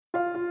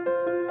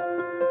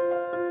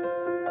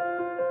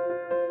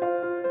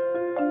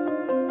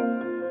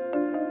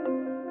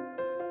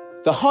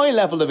The high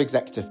level of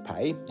executive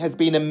pay has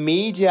been a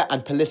media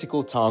and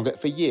political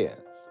target for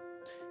years.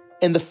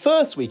 In the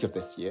first week of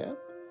this year,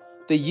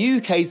 the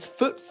UK's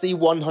FTSE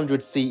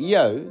 100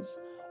 CEOs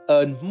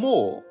earned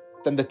more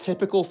than the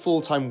typical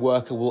full-time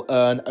worker will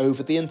earn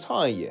over the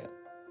entire year.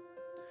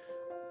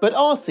 But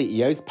are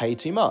CEOs paid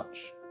too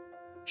much?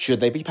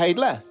 Should they be paid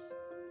less?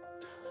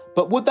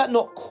 But would that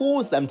not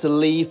cause them to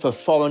leave for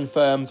foreign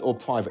firms or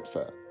private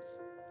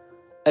firms?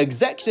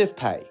 Executive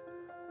pay,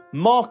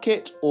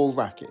 market or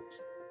racket?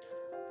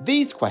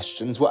 These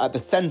questions were at the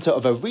centre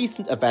of a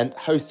recent event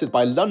hosted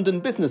by London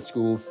Business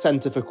School's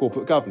Centre for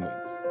Corporate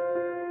Governance.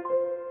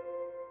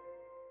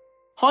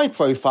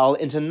 High-profile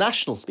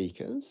international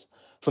speakers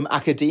from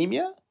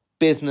academia,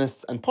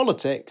 business and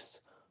politics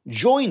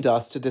joined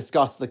us to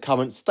discuss the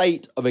current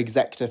state of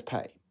executive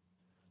pay.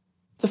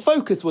 The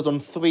focus was on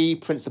three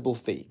principal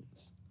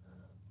themes: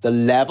 the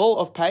level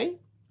of pay,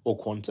 or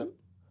quantum,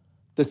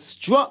 the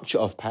structure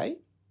of pay,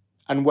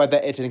 and whether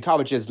it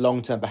encourages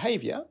long-term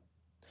behaviour,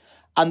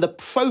 and the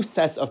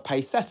process of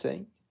pay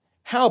setting,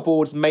 how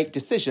boards make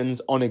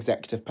decisions on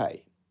executive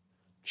pay.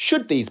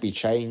 Should these be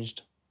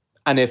changed?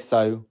 And if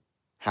so,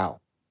 how?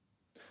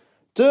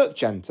 Dirk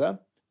Genter,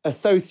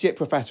 Associate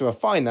Professor of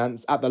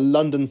Finance at the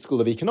London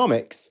School of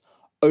Economics,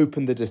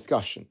 opened the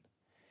discussion.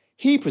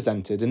 He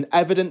presented an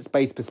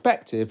evidence-based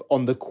perspective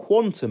on the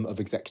quantum of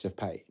executive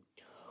pay,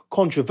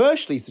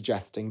 controversially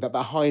suggesting that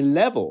the high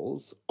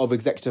levels of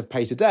executive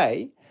pay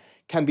today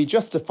can be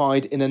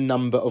justified in a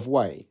number of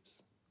ways.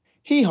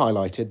 He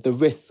highlighted the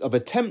risks of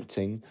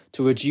attempting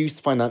to reduce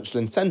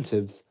financial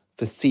incentives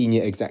for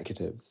senior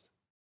executives.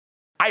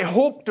 I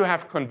hope to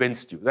have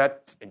convinced you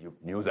that, and you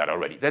knew that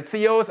already, that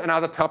CEOs and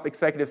other top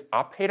executives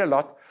are paid a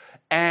lot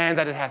and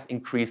that it has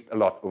increased a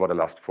lot over the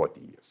last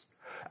 40 years.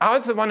 I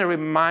also want to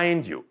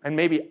remind you and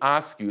maybe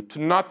ask you to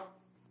not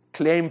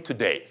claim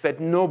today that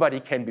nobody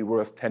can be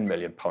worth £10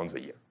 million a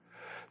year.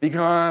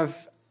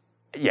 Because,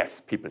 yes,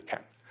 people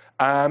can.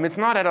 It's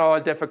not at all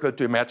difficult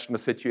to imagine a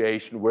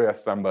situation where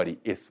somebody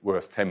is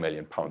worth £10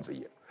 million a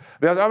year.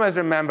 Because always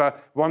remember,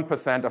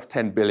 1% of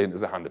 10 billion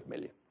is 100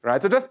 million, right?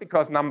 So just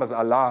because numbers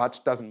are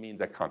large doesn't mean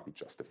they can't be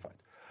justified.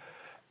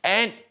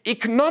 And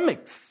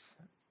economics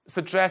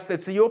suggests that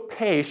CEO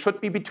pay should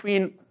be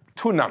between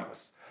two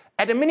numbers.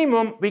 At a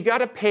minimum, we got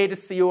to pay the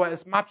CEO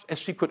as much as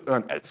she could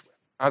earn elsewhere.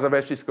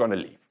 Otherwise, she's going to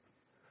leave.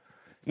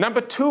 Number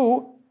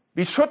two,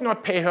 we should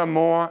not pay her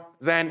more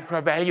than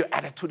her value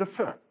added to the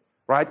firm,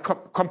 right?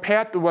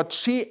 Compared to what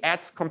she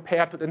adds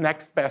compared to the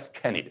next best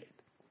candidate.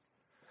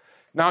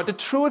 Now, the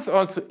truth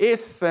also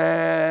is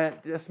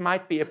this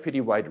might be a pretty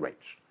wide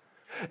range.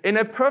 In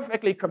a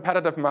perfectly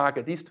competitive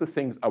market, these two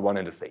things are one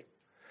and the same.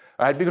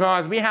 Right?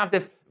 Because we have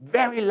this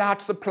very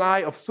large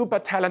supply of super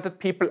talented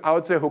people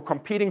out there who are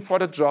competing for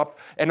the job.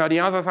 And on the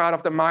other side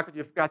of the market,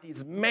 you've got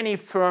these many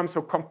firms who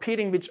are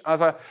competing with each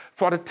other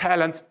for the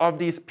talents of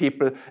these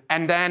people.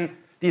 And then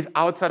these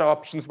outside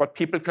options, what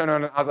people can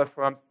earn in other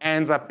firms,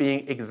 ends up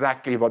being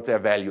exactly what their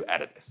value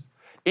added is.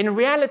 In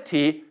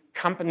reality,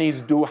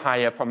 companies do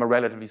hire from a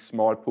relatively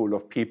small pool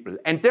of people.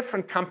 And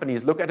different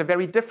companies look at a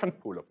very different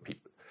pool of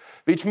people.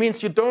 Which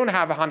means you don't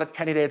have 100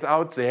 candidates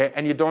out there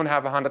and you don't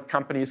have 100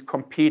 companies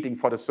competing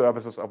for the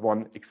services of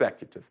one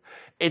executive.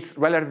 It's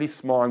relatively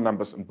small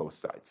numbers on both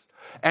sides.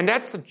 And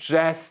that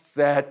suggests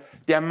that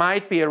there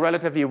might be a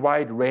relatively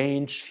wide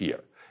range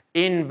here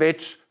in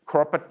which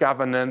corporate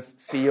governance,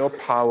 CEO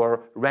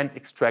power, rent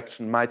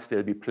extraction might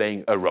still be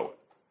playing a role.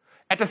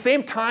 At the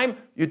same time,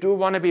 you do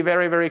want to be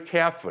very, very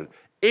careful.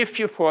 If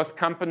you force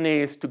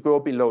companies to go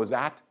below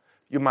that,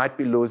 you might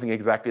be losing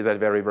exactly that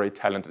very, very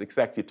talented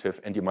executive,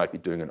 and you might be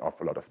doing an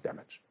awful lot of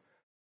damage.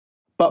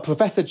 But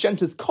Professor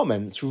Genter's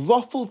comments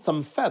ruffled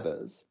some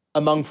feathers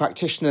among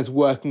practitioners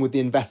working with the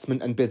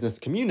investment and business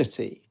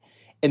community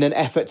in an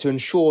effort to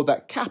ensure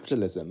that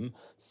capitalism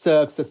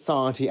serves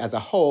society as a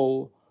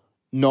whole,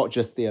 not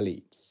just the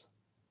elites.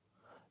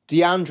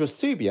 Deandra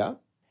Subia,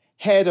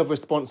 head of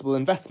responsible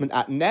investment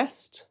at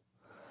Nest,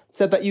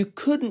 said that you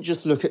couldn't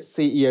just look at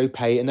CEO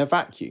pay in a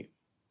vacuum.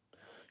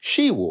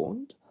 She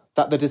warned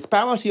that the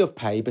disparity of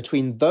pay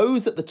between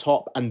those at the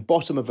top and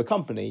bottom of a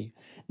company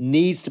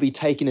needs to be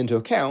taken into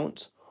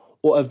account,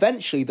 or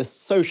eventually the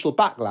social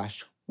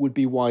backlash would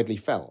be widely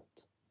felt.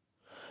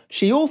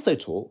 She also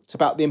talked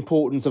about the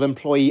importance of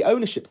employee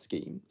ownership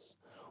schemes,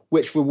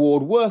 which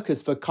reward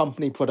workers for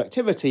company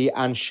productivity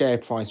and share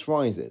price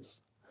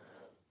rises.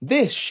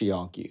 This, she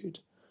argued,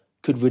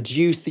 could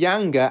reduce the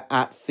anger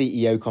at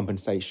CEO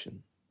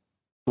compensation.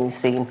 We've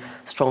seen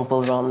strong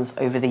bull runs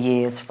over the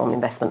years from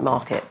investment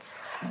markets.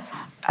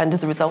 And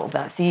as a result of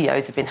that,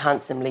 CEOs have been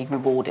handsomely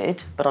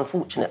rewarded. But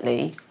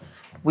unfortunately,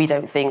 we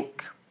don't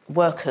think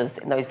workers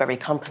in those very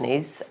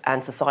companies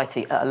and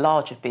society at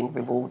large have been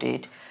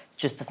rewarded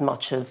just as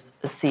much as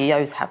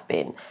CEOs have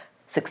been.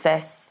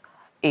 Success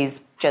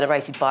is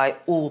generated by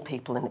all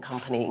people in the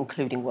company,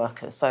 including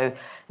workers. So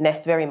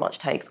Nest very much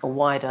takes a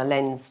wider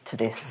lens to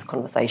this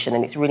conversation,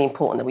 and it's really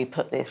important that we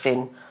put this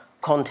in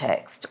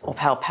context of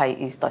how pay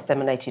is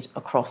disseminated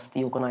across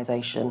the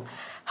organisation,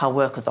 how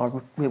workers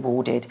are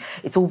rewarded.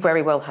 It's all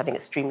very well having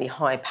extremely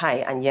high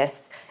pay, and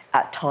yes,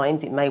 at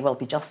times it may well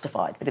be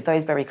justified, but if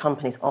those very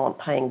companies aren't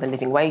paying the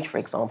living wage, for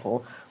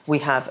example, we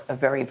have a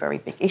very, very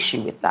big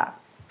issue with that.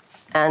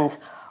 And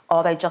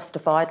are they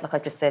justified? Like I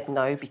just said,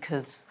 no,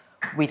 because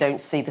we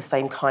don't see the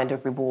same kind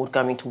of reward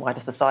going to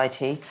wider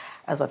society.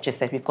 As I've just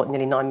said, we've got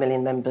nearly 9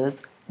 million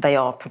members. They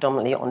are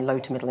predominantly on low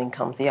to middle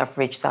income. The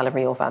average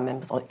salary of our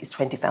members is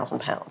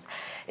 £20,000.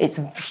 It's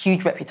a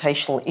huge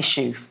reputational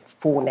issue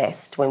for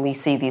Nest when we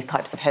see these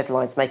types of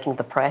headlines making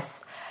the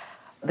press.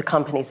 The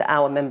companies that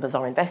our members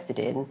are invested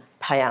in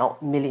pay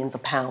out millions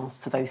of pounds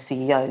to those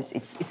CEOs.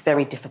 It's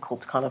very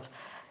difficult to kind of,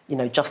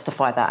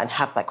 justify that and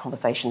have that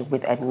conversation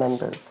with end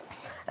members.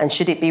 And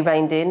should it be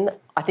reined in?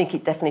 I think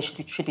it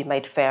definitely should be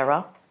made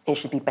fairer. It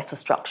should be better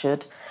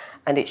structured,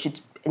 and it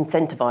should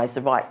incentivise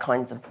the right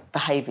kinds of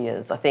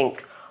behaviours. I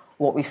think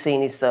what we've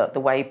seen is that the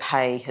way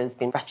pay has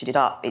been ratcheted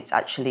up, it's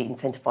actually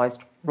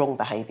incentivised wrong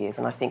behaviours,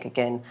 and I think,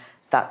 again,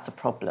 that's a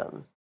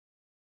problem.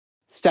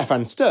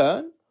 Stefan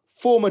Stern,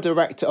 former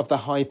director of the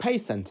High Pay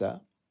Centre,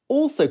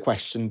 also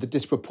questioned the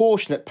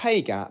disproportionate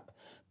pay gap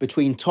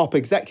between top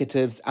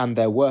executives and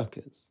their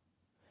workers.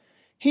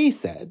 He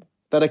said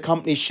that a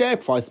company's share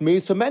price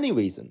moves for many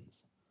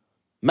reasons,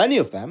 many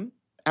of them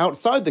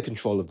outside the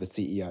control of the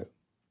CEO.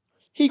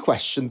 He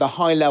questioned the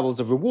high levels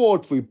of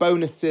reward through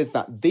bonuses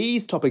that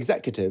these top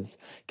executives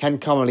can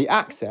currently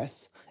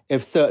access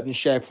if certain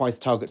share price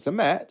targets are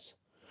met,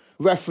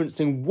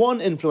 referencing one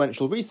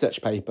influential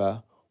research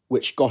paper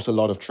which got a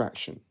lot of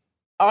traction.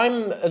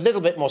 I'm a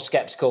little bit more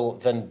sceptical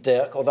than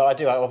Dirk, although I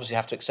obviously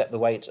have to accept the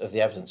weight of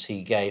the evidence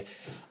he gave.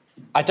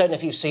 I don't know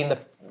if you've seen the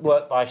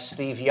work by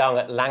Steve Young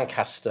at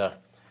Lancaster,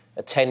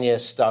 a 10-year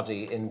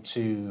study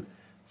into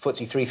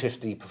FTSE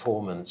 350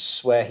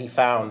 performance, where he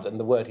found, and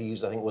the word he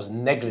used I think was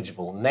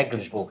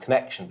negligible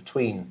connection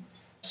between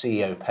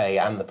CEO pay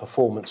and the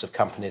performance of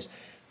companies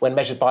when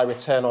measured by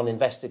return on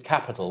invested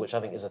capital, which I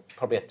think is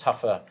probably a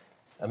tougher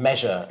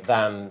measure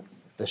than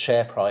the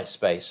share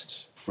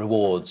price-based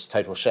rewards,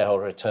 total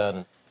shareholder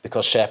return,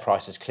 because share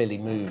prices clearly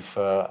move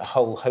for a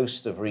whole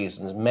host of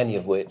reasons, many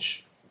of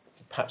which,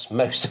 perhaps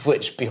most of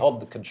which,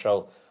 beyond the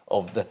control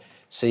of the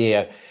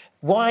CEO.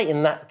 Why,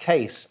 in that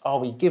case, are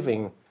we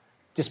giving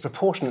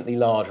disproportionately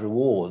large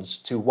rewards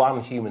to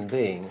one human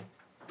being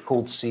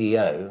called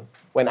CEO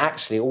when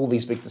actually all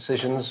these big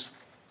decisions,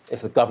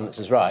 if the governance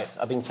is right,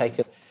 are being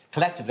taken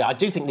collectively? I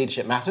do think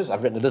leadership matters.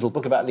 I've written a little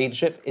book about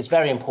leadership. It's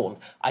very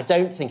important. I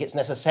don't think it's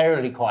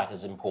necessarily quite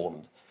as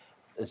important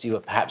as you were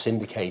perhaps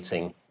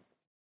indicating.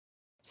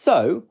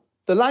 So,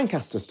 the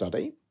Lancaster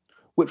study,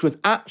 which was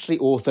actually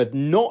authored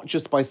not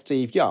just by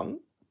Steve Young,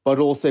 but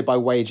also by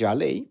Wei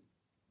Jiali,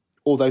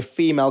 although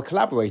female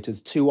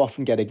collaborators too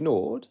often get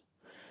ignored,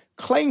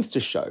 claims to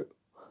show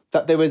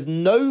that there is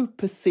no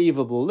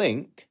perceivable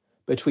link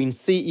between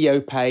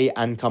CEO pay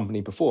and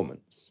company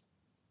performance.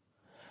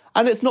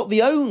 And it's not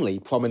the only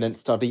prominent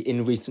study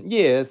in recent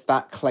years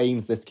that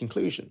claims this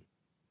conclusion.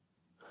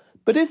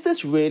 But is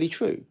this really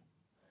true?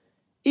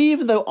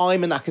 Even though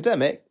I'm an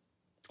academic,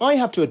 I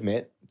have to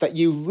admit that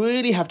you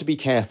really have to be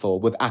careful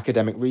with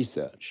academic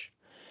research.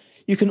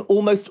 You can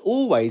almost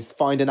always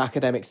find an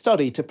academic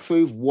study to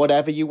prove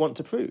whatever you want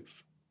to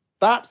prove.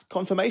 That's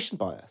confirmation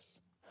bias.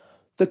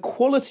 The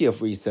quality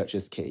of research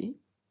is key,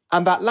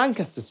 and that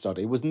Lancaster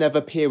study was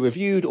never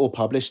peer-reviewed or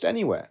published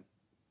anywhere.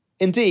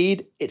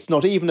 Indeed, it's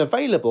not even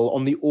available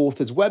on the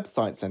author's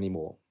websites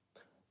anymore.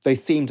 They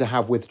seem to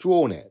have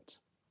withdrawn it.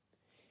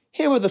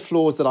 Here are the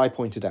flaws that I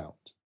pointed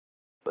out.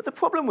 But the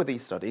problem with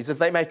these studies is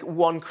they make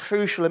one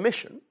crucial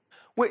omission,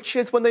 which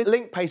is when they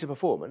link pay to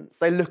performance,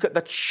 they look at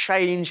the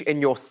change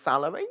in your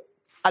salary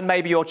and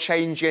maybe your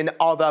change in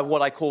other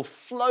what I call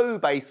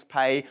flow-based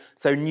pay,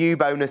 so new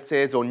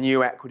bonuses or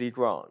new equity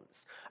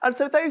grants. And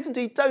so those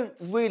indeed don't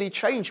really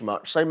change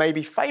much. So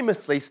maybe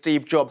famously,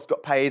 Steve Jobs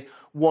got paid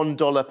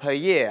 $1 per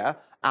year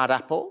at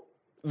Apple,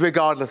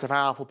 regardless of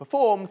how Apple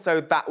performs, so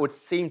that would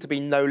seem to be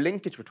no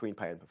linkage between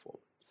pay and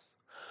performance.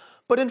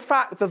 But in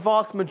fact, the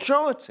vast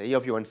majority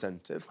of your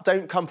incentives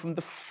don't come from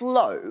the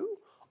flow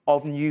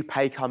of new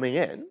pay coming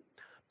in,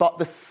 but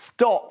the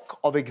stock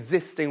of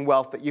existing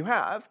wealth that you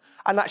have.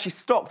 And actually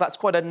stock, that's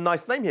quite a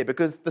nice name here,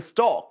 because the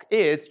stock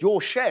is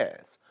your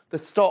shares, the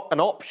stock and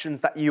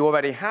options that you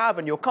already have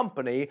in your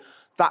company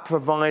that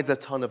provides a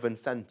ton of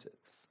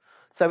incentives.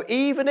 So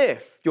even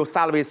if your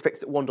salary is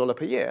fixed at $1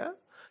 per year,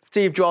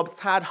 Steve Jobs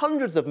had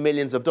hundreds of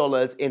millions of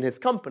dollars in his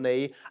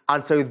company,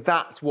 and so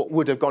that's what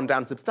would have gone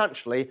down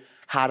substantially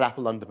had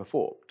Apple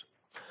underperformed.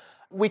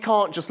 We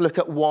can't just look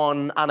at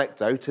one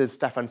anecdote, as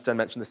Stefan Stern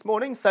mentioned this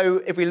morning.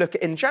 So if we look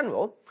at in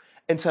general,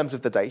 in terms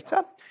of the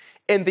data,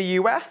 in the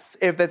US,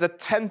 if there's a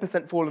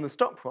 10% fall in the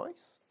stock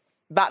price,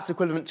 that's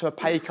equivalent to a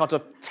pay cut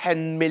of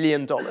 $10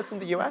 million in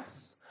the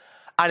US.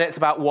 and it's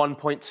about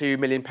 £1.2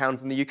 million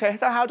in the UK.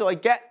 So how do I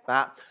get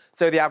that?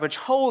 So the average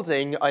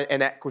holding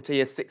in equity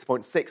is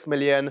 6.6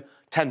 million,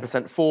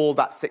 10% fall,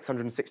 that's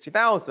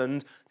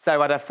 660,000.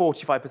 So at a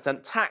 45%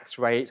 tax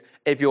rate,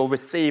 if you're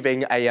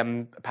receiving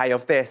a pay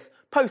of this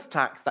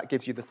post-tax, that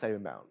gives you the same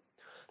amount.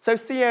 So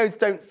CEOs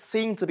don't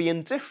seem to be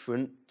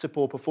indifferent to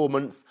poor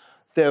performance,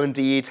 they're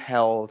indeed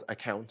held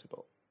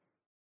accountable.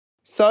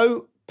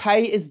 So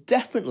pay is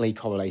definitely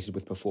correlated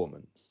with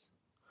performance.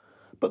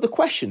 But the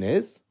question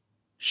is,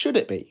 should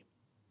it be?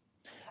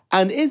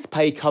 And is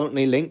pay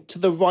currently linked to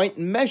the right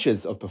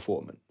measures of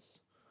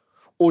performance?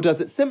 Or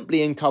does it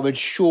simply encourage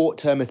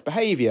short-termist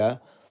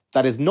behaviour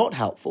that is not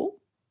helpful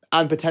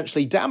and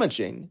potentially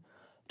damaging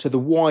to the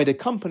wider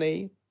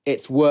company,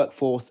 its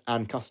workforce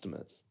and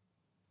customers?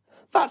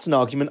 That's an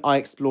argument I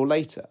explore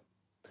later.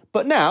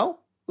 But now,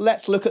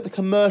 let's look at the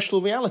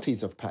commercial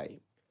realities of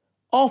pay.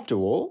 After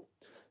all,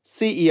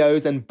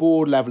 CEOs and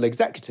board-level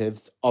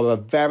executives are a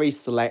very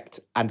select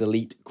and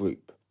elite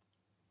group.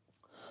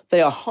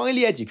 They are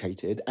highly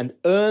educated and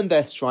earn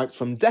their stripes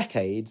from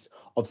decades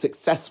of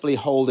successfully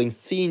holding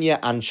senior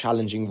and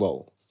challenging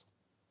roles.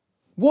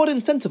 What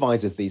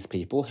incentivises these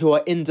people who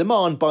are in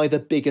demand by the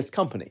biggest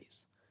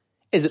companies?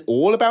 Is it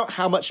all about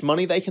how much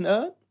money they can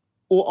earn?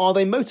 Or are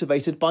they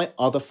motivated by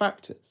other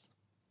factors?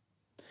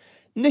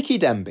 Nikki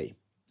Denby,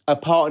 a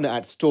partner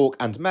at Stork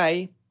and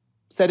May,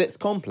 said it's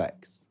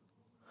complex.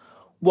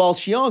 While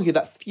she argued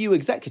that few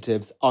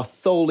executives are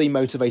solely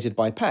motivated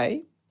by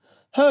pay,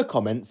 her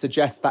comment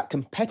suggests that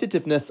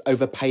competitiveness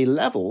over pay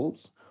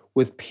levels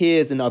with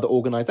peers in other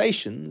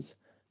organisations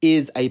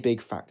is a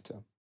big factor.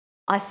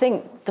 I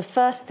think the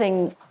first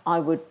thing I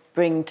would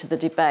bring to the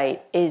debate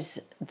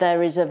is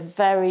there is a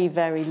very,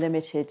 very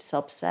limited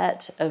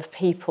subset of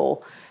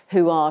people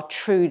who are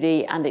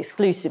truly and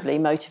exclusively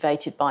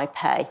motivated by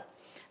pay.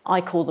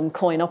 I call them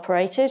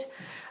coin-operated,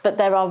 but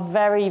there are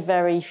very,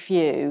 very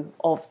few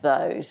of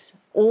those.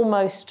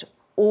 Almost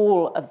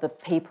all of the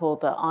people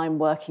that I'm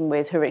working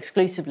with who are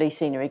exclusively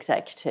senior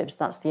executives,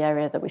 that's the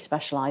area that we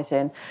specialise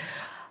in,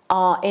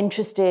 are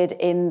interested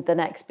in the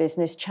next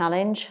business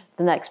challenge,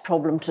 the next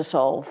problem to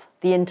solve,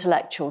 the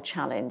intellectual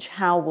challenge.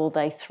 How will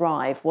they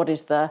thrive? What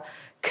is the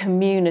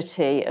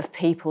community of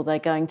people they're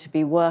going to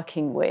be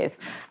working with?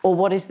 Or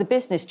what is the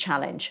business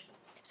challenge?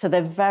 So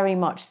they're very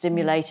much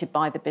stimulated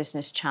by the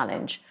business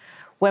challenge.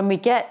 When we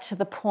get to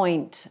the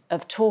point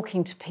of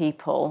talking to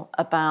people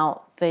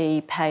about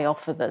the pay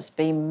offer that's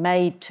been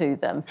made to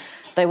them,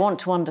 they want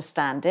to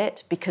understand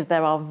it because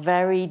there are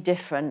very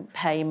different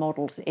pay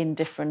models in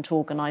different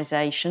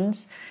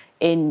organisations.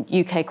 In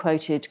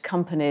UK-quoted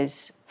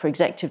companies, for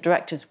executive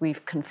directors,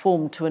 we've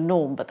conformed to a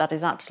norm, but that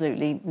is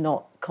absolutely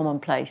not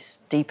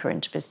commonplace deeper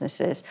into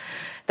businesses.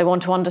 They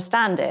want to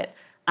understand it,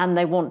 and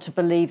they want to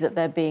believe that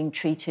they're being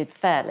treated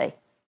fairly.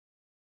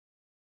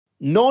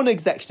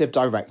 Non-executive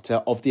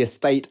director of the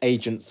estate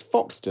agents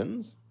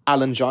Foxtons,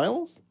 Alan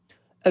Giles,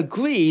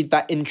 agreed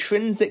that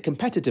intrinsic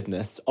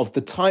competitiveness of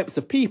the types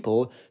of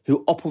people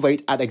who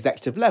operate at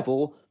executive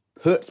level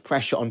puts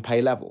pressure on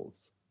pay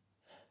levels.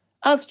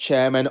 As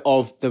chairman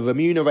of the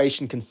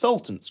Remuneration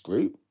Consultants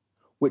Group,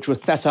 which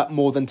was set up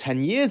more than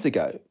 10 years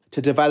ago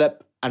to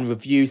develop and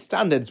review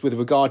standards with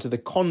regard to the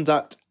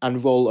conduct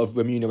and role of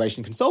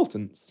remuneration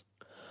consultants,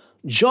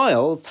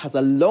 Giles has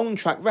a long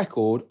track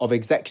record of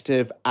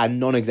executive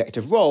and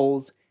non-executive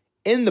roles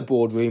in the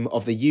boardroom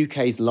of the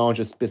UK's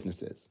largest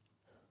businesses.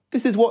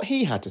 This is what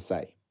he had to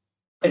say.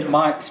 In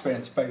my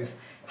experience, both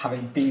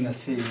having been a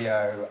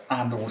CEO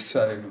and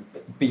also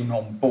been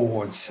on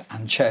boards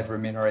and chaired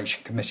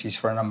remuneration committees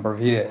for a number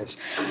of years,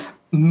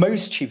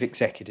 most chief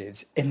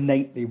executives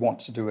innately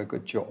want to do a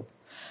good job.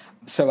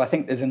 So I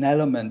think there's an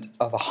element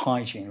of a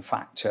hygiene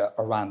factor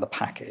around the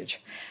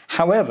package.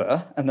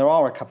 However, and there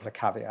are a couple of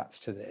caveats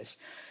to this,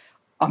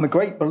 I'm a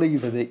great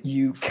believer that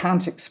you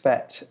can't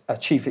expect a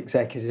chief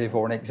executive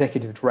or an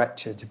executive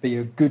director to be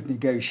a good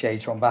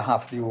negotiator on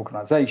behalf of the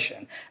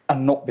organisation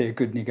and not be a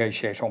good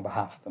negotiator on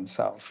behalf of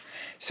themselves.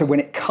 So when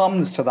it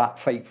comes to that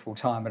fateful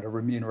time at a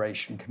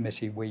remuneration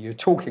committee where you're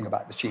talking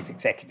about the chief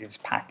executive's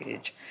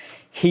package,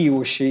 he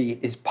or she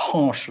is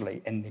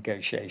partially in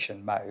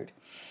negotiation mode.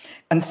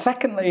 And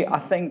secondly, I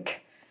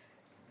think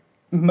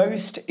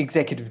most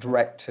executive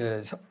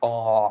directors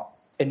are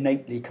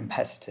innately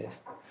competitive.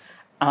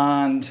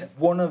 And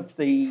one of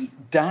the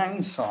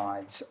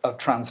downsides of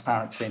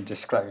transparency and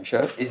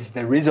disclosure is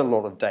there is a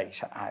lot of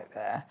data out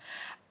there,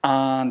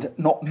 and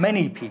not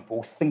many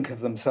people think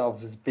of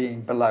themselves as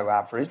being below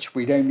average.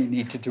 We'd only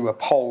need to do a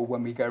poll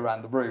when we go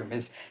around the room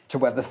as to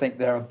whether they think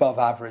they're above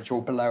average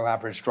or below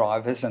average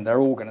drivers, and they're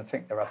all going to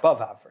think they're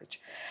above average.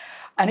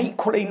 And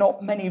equally,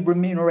 not many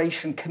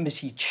remuneration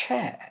committee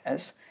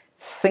chairs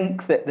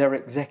think that their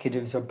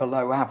executives are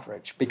below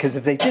average, because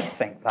if they did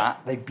think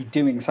that, they'd be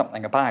doing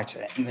something about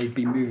it and they'd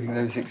be moving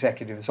those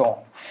executives on.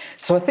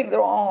 So I think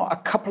there are a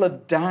couple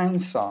of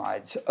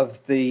downsides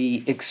of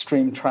the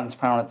extreme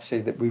transparency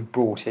that we've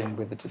brought in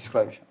with the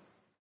disclosure.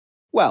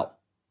 Well,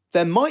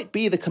 there might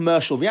be the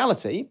commercial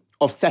reality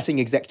of setting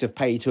executive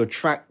pay to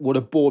attract what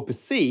a board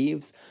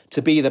perceives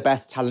to be the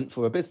best talent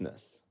for a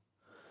business.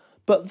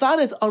 But that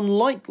is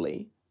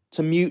unlikely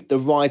to mute the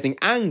rising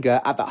anger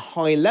at that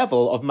high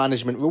level of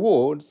management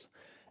rewards,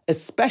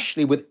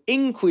 especially with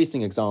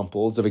increasing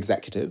examples of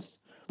executives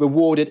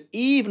rewarded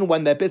even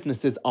when their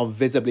businesses are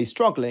visibly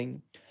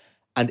struggling,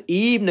 and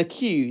even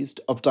accused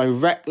of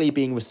directly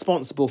being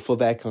responsible for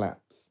their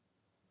collapse.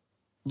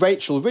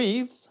 Rachel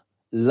Reeves,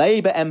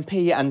 Labour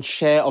MP and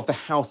chair of the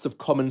House of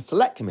Commons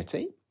Select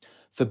Committee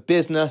for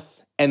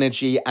Business,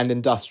 Energy and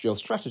Industrial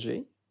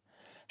Strategy,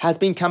 has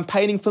been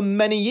campaigning for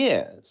many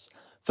years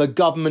for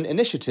government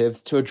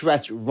initiatives to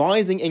address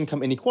rising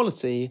income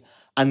inequality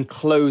and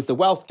close the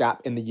wealth gap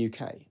in the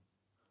UK.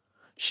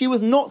 She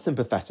was not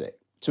sympathetic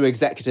to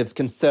executives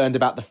concerned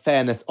about the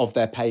fairness of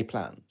their pay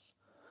plans,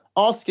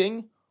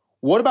 asking,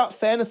 what about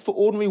fairness for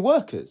ordinary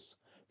workers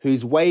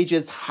whose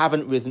wages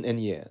haven't risen in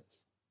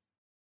years?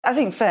 I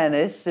think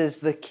fairness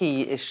is the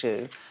key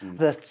issue,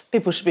 that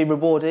people should be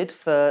rewarded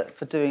for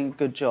doing a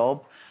good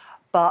job,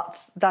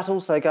 but that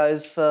also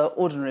goes for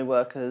ordinary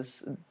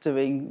workers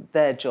doing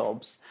their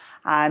jobs.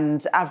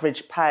 And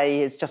average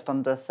pay is just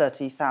under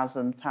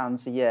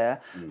 £30,000 a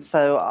year.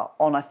 So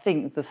on, I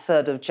think, the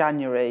 3rd of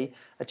January,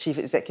 a chief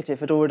executive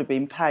had already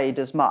been paid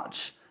as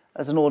much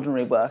as an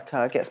ordinary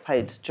worker gets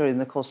paid during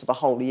the course of a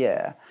whole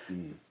year.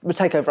 It would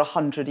take over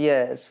 100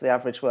 years for the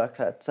average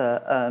worker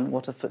to earn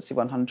what a FTSE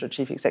 100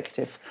 chief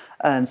executive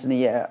earns in a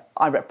year.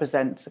 I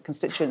represent a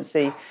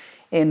constituency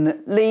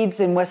in Leeds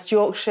in West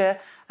Yorkshire.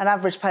 An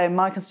average pay in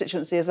my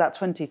constituency is about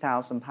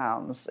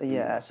 £20,000 a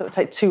year. So it would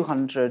take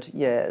 200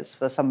 years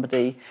for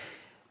somebody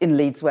in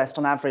Leeds West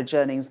on average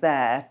earnings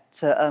there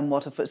to earn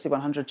what a FTSE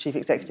 100 chief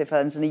executive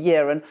earns in a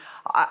year. And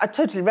I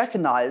totally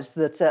recognise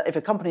that if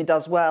a company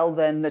does well,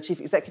 then the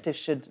chief executive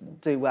should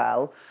do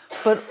well.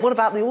 But what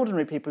about the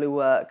ordinary people who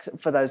work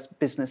for those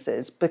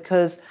businesses?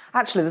 Because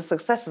actually the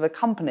success of a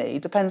company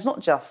depends not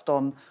just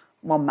on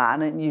one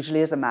man, it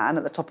usually is a man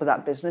at the top of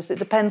that business. It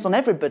depends on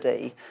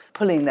everybody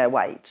pulling their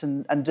weight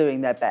and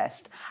doing their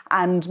best.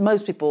 And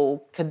most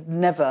people could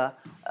never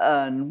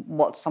earn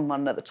what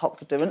someone at the top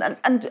could do.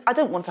 And I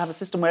don't want to have a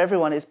system where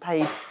everyone is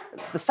paid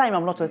the same.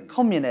 I'm not a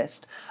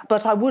communist.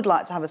 But I would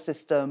like to have a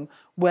system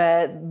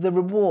where the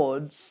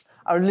rewards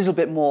are a little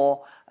bit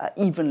more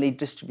evenly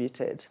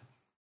distributed.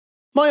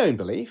 My own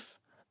belief,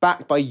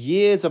 backed by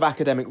years of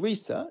academic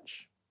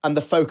research and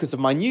the focus of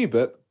my new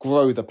book,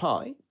 Grow the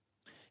Pie,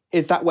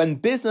 is that when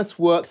business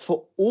works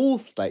for all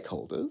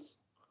stakeholders,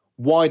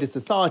 wider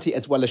society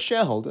as well as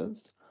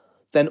shareholders,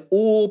 then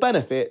all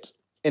benefit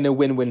in a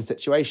win-win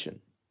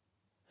situation.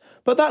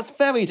 But that's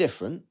very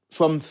different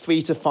from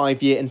 3 to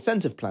 5 year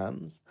incentive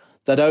plans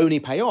that only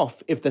pay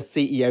off if the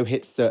CEO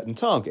hits certain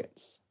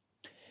targets.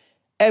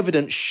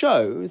 Evidence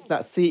shows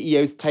that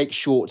CEOs take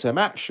short-term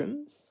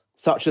actions,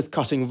 such as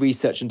cutting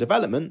research and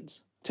development,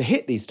 to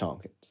hit these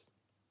targets.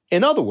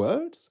 In other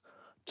words,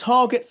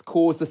 targets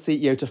cause the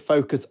CEO to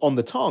focus on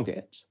the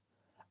target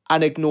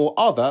and ignore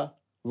other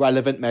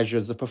relevant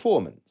measures of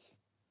performance.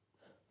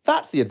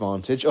 That's the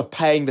advantage of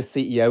paying the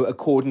CEO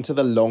according to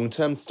the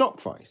long-term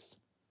stock price.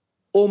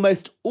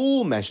 Almost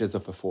all measures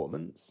of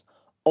performance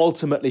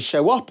ultimately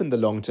show up in the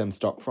long-term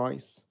stock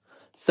price,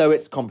 so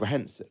it's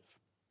comprehensive.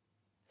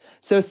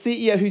 So a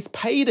CEO who's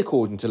paid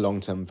according to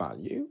long-term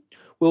value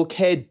will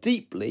care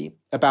deeply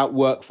about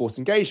workforce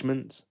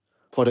engagement,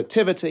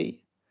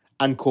 productivity,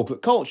 and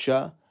corporate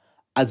culture,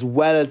 as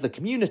well as the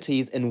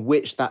communities in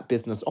which that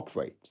business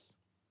operates.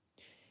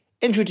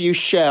 Introduce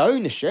share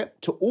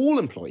ownership to all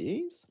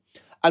employees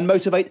and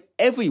motivate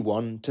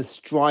everyone to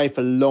strive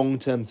for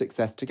long-term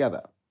success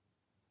together.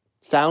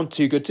 Sound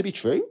too good to be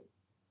true?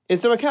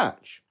 Is there a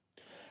catch?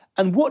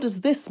 And what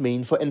does this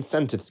mean for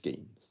incentive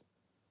schemes?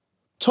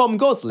 Tom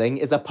Gosling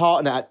is a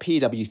partner at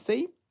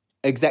PwC,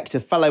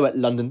 Executive Fellow at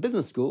London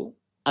Business School,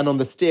 and on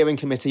the steering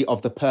committee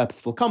of The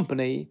Purposeful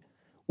Company,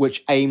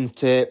 which aims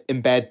to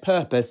embed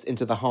purpose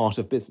into the heart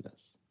of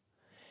business.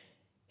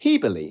 He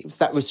believes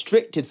that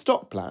restricted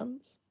stock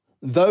plans,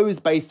 those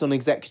based on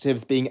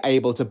executives being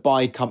able to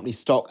buy company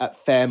stock at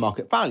fair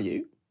market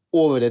value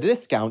or at a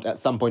discount at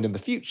some point in the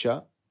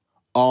future,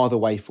 are the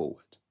way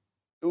forward.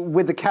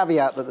 With the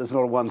caveat that there's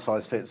not a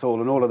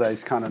one-size-fits-all and all of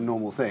those kind of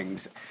normal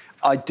things,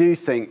 I do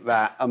think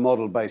that a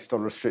model based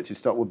on restricted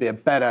stock would be a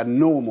better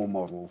normal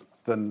model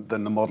than the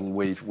model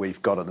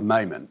we've got at the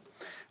moment.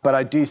 But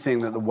I do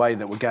think that the way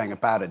that we're going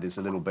about it is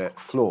a little bit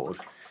flawed.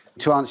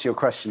 To answer your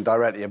question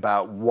directly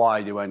about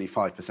why do only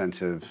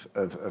 5%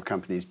 of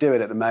companies do it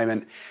at the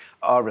moment,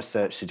 our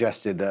research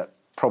suggested that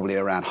probably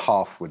around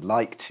half would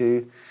like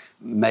to.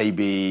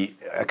 Maybe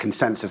a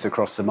consensus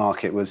across the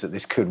market was that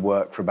this could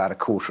work for about a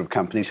quarter of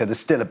companies, so there's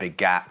still a big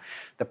gap.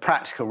 The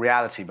practical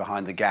reality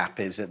behind the gap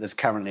is that there's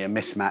currently a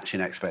mismatch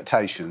in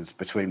expectations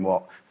between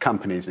what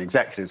companies and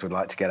executives would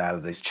like to get out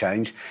of this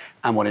change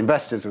and what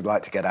investors would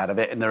like to get out of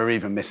it, and there are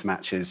even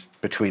mismatches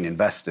between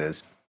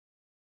investors.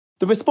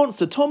 The response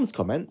to Tom's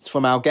comments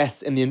from our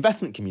guests in the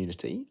investment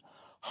community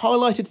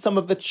highlighted some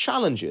of the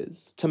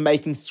challenges to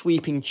making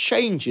sweeping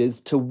changes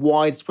to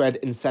widespread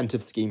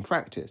incentive scheme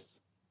practice.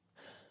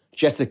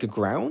 Jessica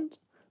Ground,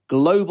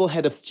 Global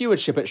Head of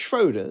Stewardship at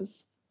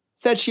Schroders,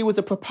 said she was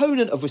a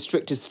proponent of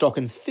restricted stock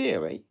in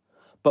theory,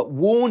 but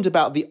warned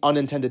about the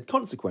unintended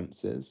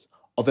consequences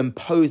of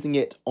imposing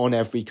it on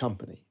every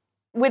company.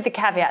 With the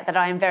caveat that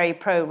I am very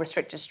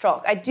pro-restricted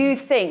stock, I do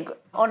think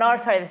on our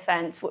side of the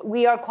fence,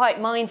 we are quite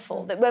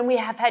mindful that when we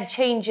have had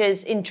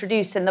changes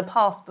introduced in the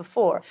past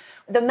before,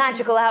 the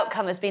magical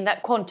outcome has been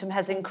that quantum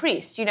has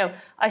increased. You know,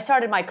 I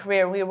started my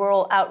career, we were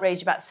all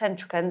outraged about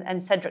Centric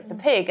and Cedric the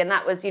pig, and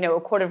that was, you know,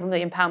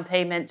 £250,000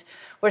 payment.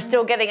 We're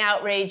still getting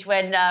outraged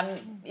when,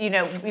 you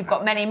know, we've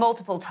got many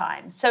multiple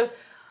times. So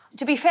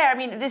to be fair, I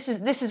mean, this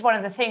is one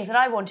of the things that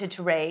I wanted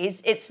to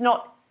raise. It's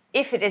not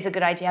if it is a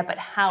good idea, but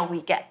how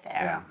we get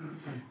there. Yeah.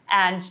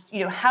 And,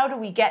 you know, how do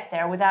we get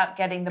there without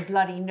getting the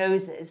bloody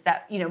noses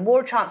that, you know,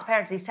 more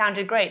transparency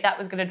sounded great, that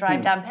was going to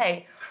drive down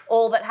pay.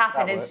 All that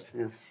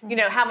happened you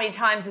know, how many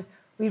times is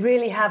we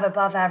really have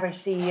above average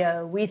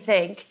CEO, we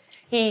think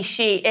he,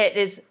 she, it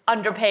is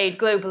underpaid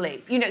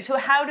globally. You know, so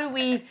how do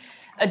we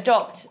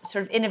adopt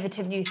sort of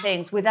innovative new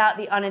things without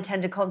the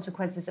unintended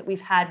consequences that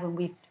we've had when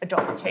we've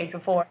adopted change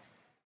before?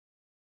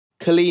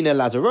 Kalina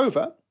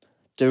Lazarova,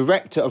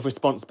 Director of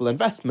Responsible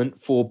Investment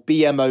for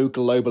BMO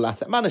Global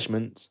Asset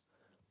Management,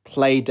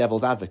 play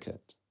devil's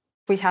advocate.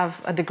 We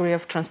have a degree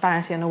of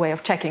transparency and a way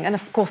of checking, and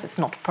of course it's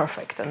not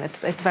perfect, and it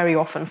very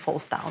often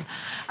falls down.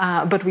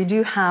 But we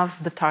do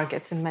have the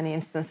targets in many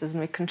instances,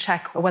 and we can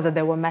check whether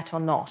they were met or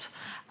not.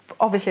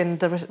 Obviously, in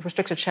the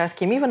restricted share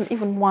scheme,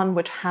 even one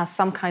which has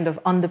some kind of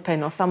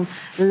underpin or some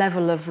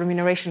level of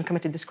remuneration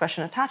committee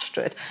discretion attached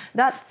to it,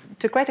 that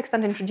to a great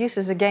extent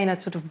introduces again a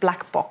sort of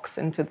black box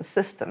into the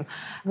system,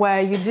 where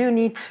you do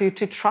need to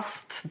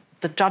trust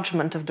the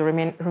judgment of the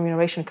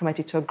remuneration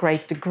committee to a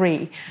great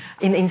degree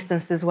in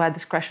instances where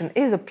discretion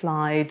is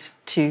applied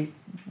to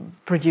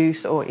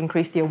produce or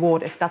increase the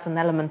award, if that's an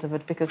element of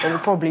it, because there will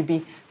probably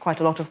be quite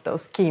a lot of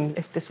those schemes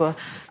if this were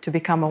to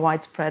become a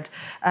widespread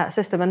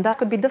system. And that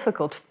could be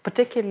difficult,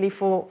 particularly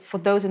for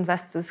those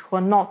investors who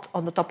are not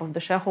on the top of the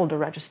shareholder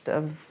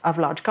register of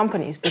large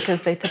companies,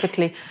 because they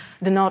typically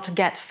do not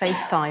get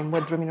face time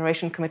with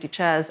remuneration committee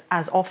chairs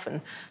as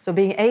often. So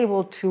being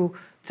able to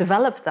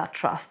develop that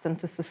trust and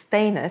to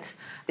sustain it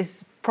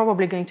is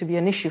probably going to be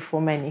an issue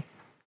for many.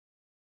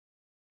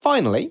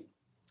 Finally,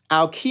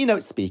 our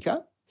keynote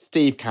speaker,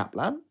 Steve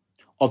Kaplan,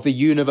 of the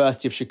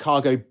University of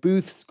Chicago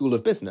Booth School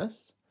of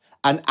Business,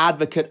 an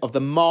advocate of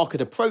the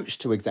market approach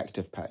to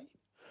executive pay,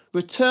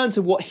 returned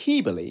to what he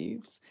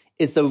believes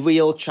is the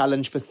real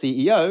challenge for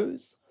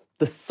CEOs,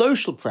 the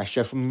social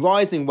pressure from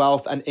rising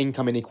wealth and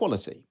income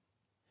inequality.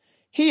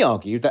 He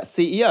argued that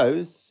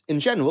CEOs, in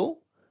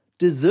general,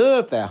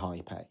 deserve their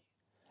high pay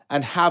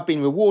and have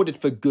been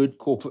rewarded for good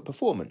corporate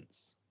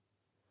performance.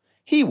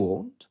 He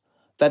warned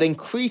that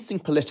increasing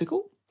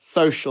political,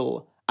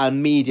 social,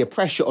 and media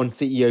pressure on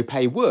CEO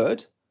pay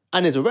would,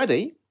 and is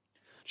already,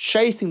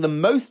 chasing the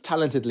most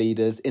talented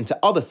leaders into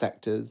other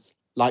sectors,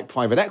 like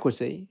private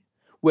equity,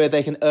 where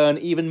they can earn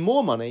even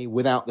more money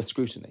without the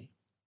scrutiny.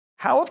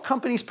 How have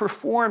companies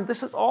performed?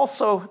 This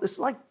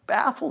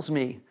baffles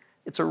me.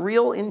 It's a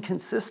real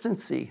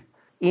inconsistency.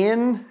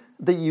 In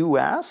the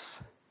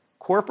US,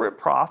 corporate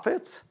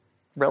profits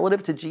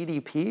relative to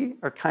GDP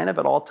are kind of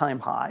at all-time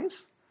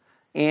highs.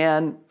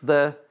 And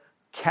the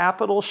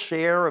capital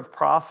share of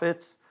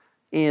profits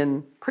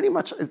in pretty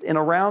much in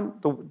around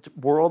the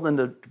world in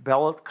the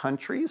developed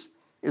countries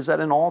is at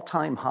an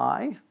all-time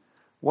high.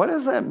 What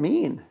does that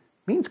mean?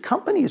 It means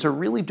companies are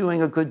really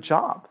doing a good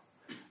job.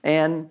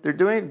 And they're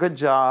doing a good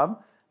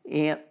job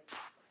and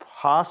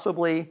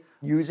possibly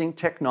using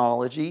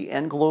technology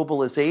and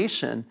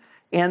globalization.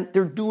 And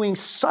they're doing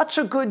such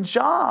a good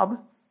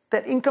job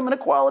that income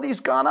inequality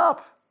has gone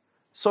up.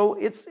 So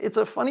it's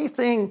a funny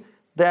thing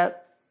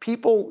that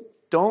people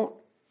don't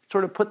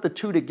sort of put the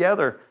two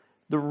together.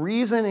 The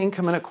reason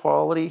income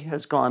inequality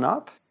has gone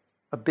up,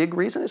 a big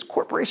reason, is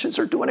corporations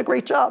are doing a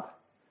great job.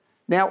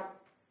 Now,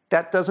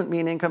 that doesn't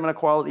mean income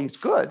inequality is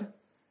good.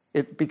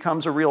 It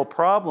becomes a real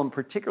problem,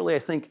 particularly, I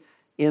think,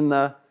 in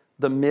the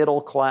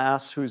middle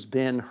class who's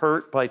been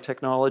hurt by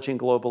technology and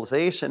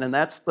globalization. And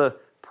that's the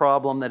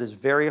problem that is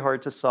very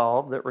hard to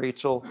solve, that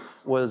Rachel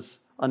was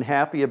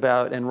unhappy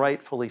about, and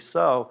rightfully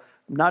so.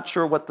 I'm not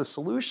sure what the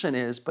solution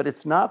is, but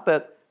it's not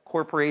that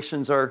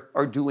corporations are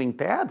doing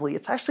badly.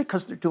 It's actually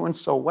because they're doing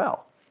so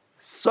well.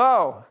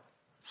 So,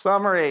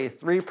 summary,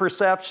 3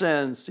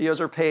 perceptions.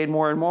 CEOs are paid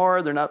more and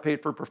more. They're not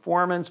paid for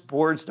performance.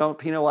 Boards don't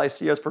penalize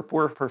CEOs for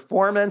poor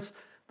performance.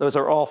 Those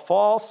are all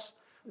false,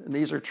 and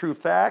these are true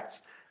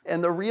facts.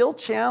 And the real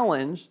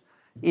challenge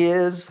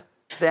is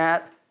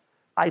that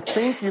I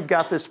think you've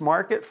got this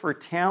market for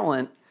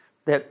talent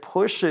that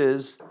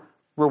pushes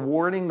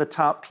rewarding the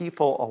top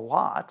people a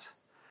lot,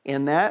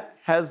 and that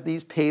has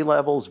these pay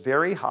levels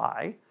very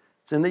high.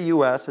 It's in the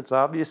US, it's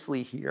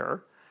obviously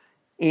here.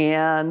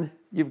 And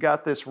you've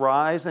got this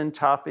rise in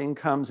top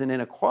incomes and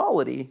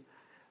inequality,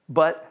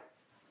 but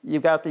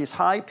you've got these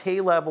high pay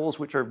levels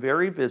which are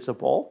very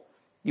visible.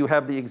 You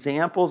have the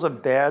examples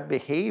of bad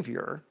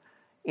behavior,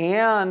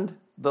 and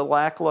the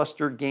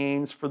lackluster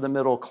gains for the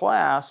middle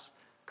class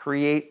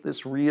create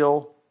this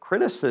real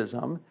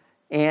criticism,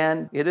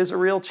 and it is a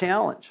real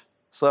challenge.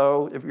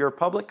 So if you're a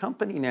public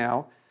company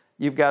now,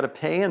 you've got to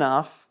pay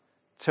enough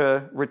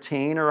to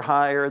retain or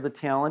hire the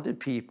talented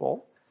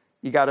people.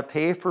 You got to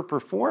pay for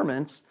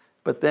performance,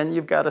 but then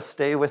you've got to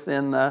stay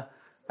within the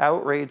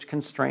outrage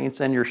constraints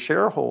and your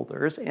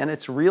shareholders, and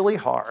it's really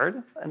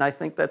hard. And I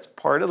think that's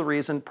part of the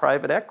reason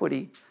private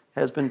equity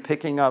has been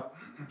picking up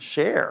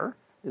share,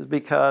 is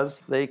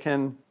because they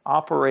can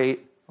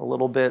operate a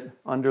little bit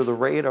under the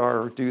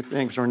radar or do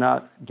things or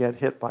not get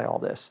hit by all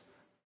this.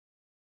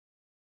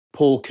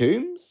 Paul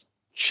Coombs,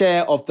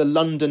 chair of the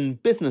London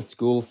Business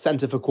School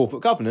Centre for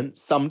Corporate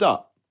Governance, summed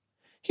up.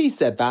 He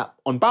said that,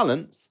 on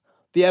balance,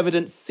 the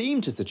evidence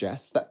seemed to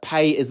suggest that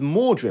pay is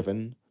more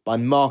driven by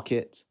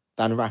market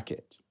than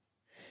racket.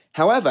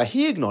 However,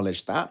 he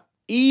acknowledged that,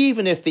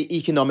 even if the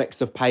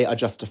economics of pay are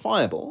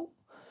justifiable,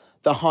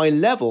 the high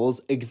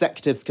levels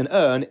executives can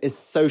earn is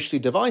socially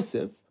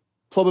divisive,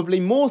 probably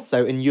more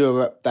so in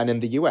Europe than in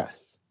the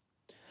US.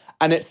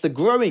 And it's the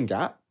growing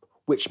gap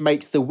which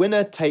makes the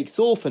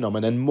winner-takes-all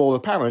phenomenon more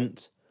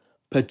apparent,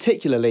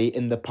 particularly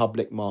in the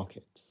public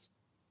markets.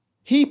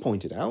 He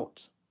pointed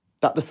out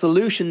that the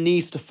solution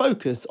needs to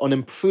focus on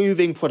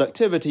improving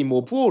productivity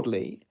more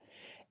broadly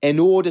in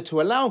order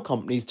to allow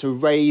companies to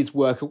raise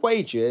worker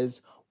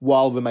wages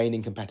while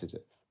remaining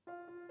competitive.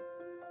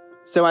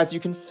 So as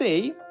you can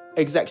see,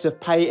 executive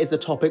pay is a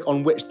topic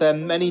on which there are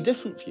many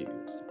different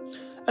views.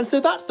 And so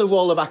that's the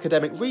role of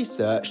academic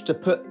research, to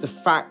put the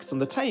facts on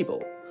the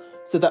table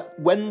so that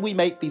when we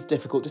make these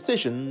difficult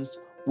decisions,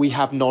 we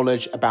have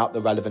knowledge about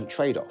the relevant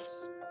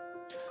trade-offs.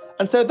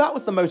 And so that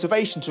was the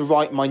motivation to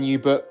write my new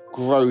book,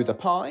 Grow the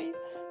Pie,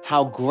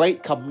 How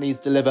Great Companies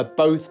Deliver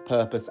Both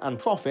Purpose and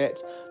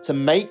Profit, to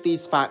make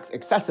these facts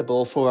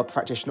accessible for a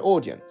practitioner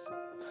audience.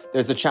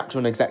 There's a chapter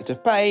on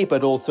executive pay,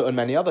 but also on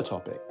many other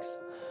topics.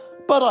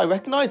 But I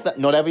recognise that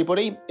not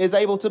everybody is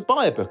able to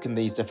buy a book in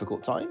these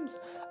difficult times.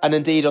 And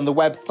indeed, on the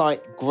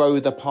website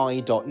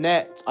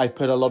growthepie.net, I've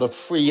put a lot of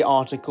free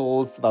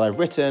articles that I've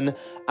written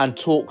and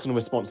talks on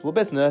responsible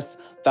business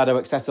that are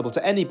accessible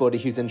to anybody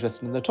who's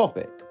interested in the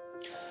topic.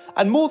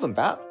 And more than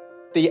that,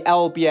 the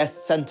LBS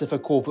Centre for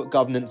Corporate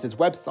Governance's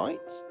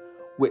website,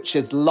 which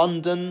is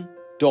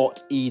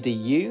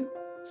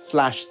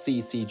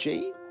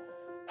london.edu/ccg,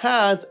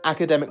 has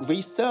academic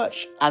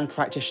research and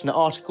practitioner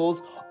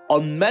articles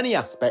on many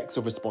aspects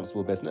of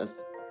responsible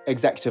business,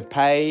 executive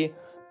pay,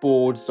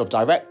 boards of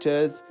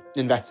directors,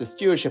 investor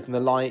stewardship and the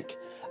like.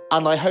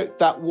 And I hope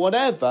that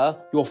whatever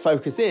your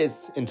focus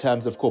is in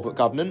terms of corporate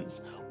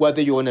governance,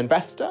 whether you're an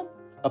investor,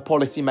 a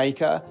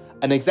policymaker,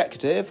 an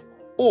executive,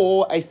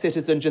 or a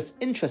citizen just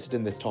interested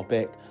in this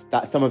topic,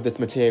 that some of this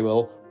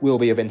material will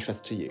be of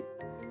interest to you.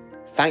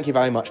 Thank you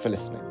very much for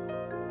listening.